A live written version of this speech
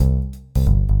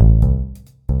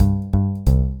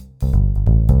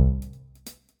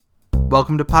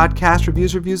Welcome to Podcast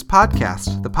Reviews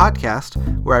Podcast, the podcast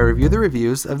where I review the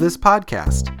reviews of this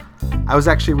podcast. I was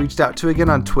actually reached out to again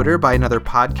on Twitter by another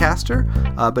podcaster,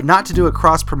 but not to do a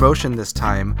cross-promotion this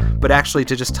time, but actually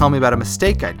to just tell me about a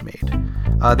mistake I'd made.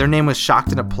 Their name was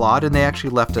Shocked and Applaud, and they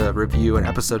actually left a review in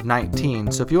episode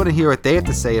 19, so if you want to hear what they have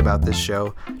to say about this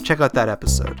show, check out that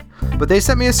episode. But they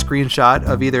sent me a screenshot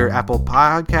of either Apple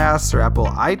Podcasts or Apple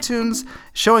iTunes,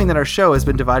 showing that our show has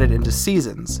been divided into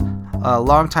seasons.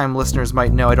 Longtime listeners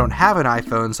might know I don't have an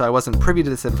iPhone, so I wasn't privy to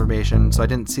this information, so I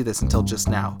didn't see this until just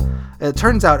now. It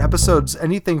turns out episodes,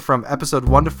 anything from episode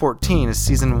 1 to 14 is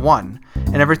season 1,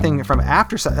 and everything from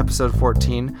after episode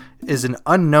 14 is an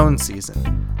unknown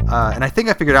season. And I think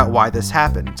I figured out why this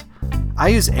happened. I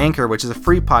use Anchor, which is a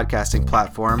free podcasting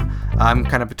platform. I'm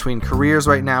kind of between careers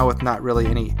right now with not really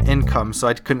any income, so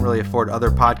I couldn't really afford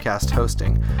other podcast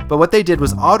hosting. But what they did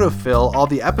was autofill all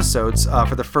the episodes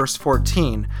for the first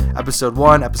 14, episode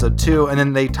 1, episode 2, and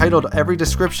then they titled every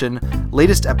description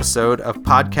latest episode of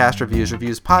Podcast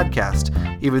Reviews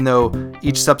Podcast, even though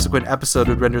each subsequent episode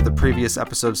would render the previous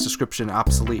episode's description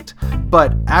obsolete.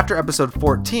 But after episode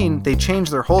 14, they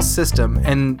changed their whole system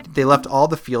and they left all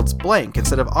the fields blank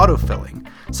instead of autofilling.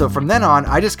 So from then on,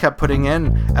 I just kept putting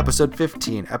in episode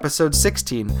 15, episode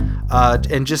 16,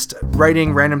 and just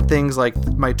writing random things like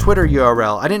my Twitter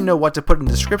URL. I didn't know what to put in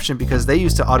the description because they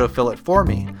used to autofill it for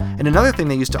me. And another thing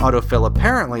they used to autofill,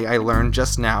 apparently, I learned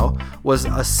just now, was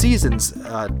a seasons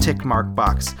tick mark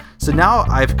box. So now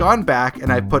I've gone back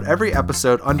and I've put every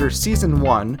episode under season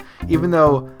 1, even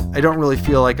though I don't really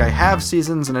feel like I have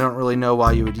seasons and I don't really know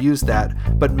why you would use that.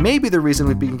 But maybe the reason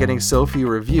we've been getting so few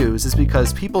reviews is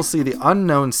because people see the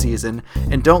unknown season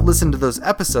and don't listen to those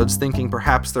episodes thinking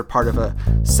perhaps they're part of a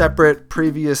separate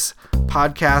previous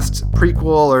podcast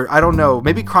prequel, or I don't know,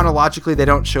 maybe chronologically they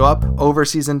don't show up over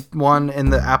season 1 in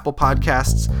the Apple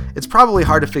Podcasts. It's probably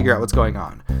hard to figure out what's going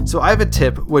on. So I have a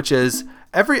tip, which is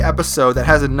every episode that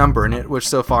has a number in it, which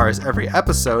so far is every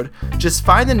episode, just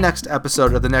find the next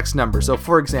episode of the next number. So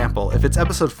for example, if it's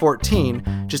episode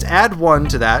 14, just add 1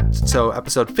 to that, so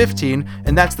episode 15,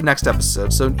 and that's the next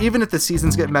episode. So even if the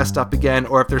seasons get messed up again,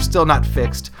 or if they're still not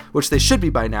fixed, which they should be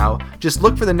by now, just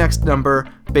look for the next number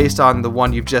based on the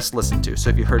one you've just listened to. So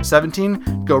if you heard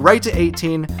 17, go right to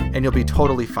 18, and you'll be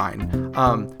totally fine.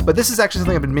 But this is actually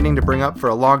something I've been meaning to bring up for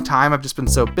a long time. I've just been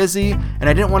so busy, and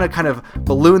I didn't want to kind of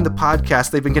balloon the podcast.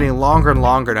 They've been getting longer and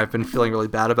longer, and I've been feeling really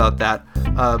bad about that.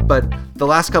 But the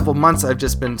last couple months, I've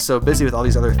just been so busy with all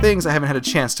these other things, I haven't had a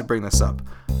chance to bring this up.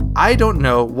 I don't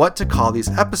know what to call these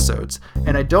episodes,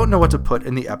 and I don't know what to put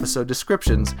in the episode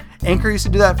descriptions. Anchor used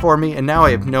to do that for me, and now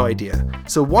I have no idea.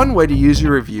 So one way to use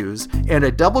your reviews, and I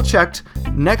double-checked,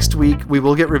 next week we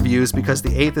will get reviews because the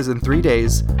 8th is in 3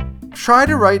 days. Try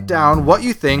to write down what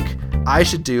you think I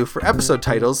should do for episode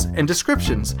titles and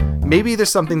descriptions. Maybe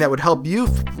there's something that would help you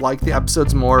like the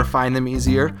episodes more, find them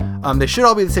easier. They should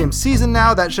all be the same season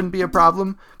now, that shouldn't be a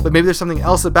problem, but maybe there's something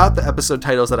else about the episode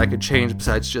titles that I could change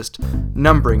besides just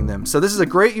numbering them. So this is a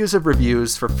great use of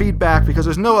reviews for feedback because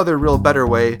there's no other real better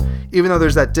way, even though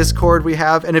there's that Discord we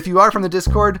have. And if you are from the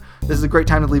Discord, this is a great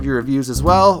time to leave your reviews as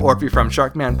well, or if you're from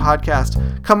Sharkman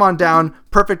Podcast, come on down,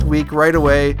 perfect week right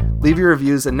away, leave your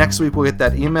reviews, and next week we'll get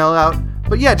that email out.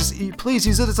 But yeah, just please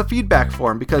use it as a feedback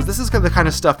form because this is the kind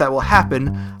of stuff that will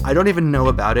happen. I don't even know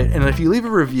about it. And if you leave a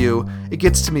review, it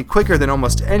gets to me quicker than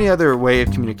almost any other way of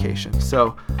communication.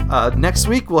 So next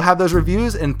week we'll have those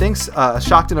reviews. And thanks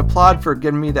Shocked and Applaud for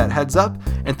giving me that heads up.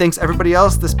 And thanks everybody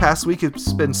else this past week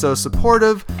who's been so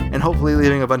supportive and hopefully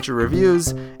leaving a bunch of reviews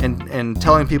and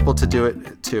telling people to do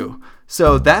it too.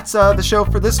 So that's the show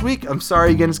for this week. I'm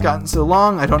sorry again it's gotten so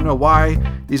long. I don't know why.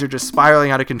 These are just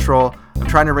spiraling out of control. I'm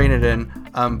trying to rein it in.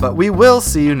 But we will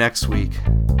see you next week.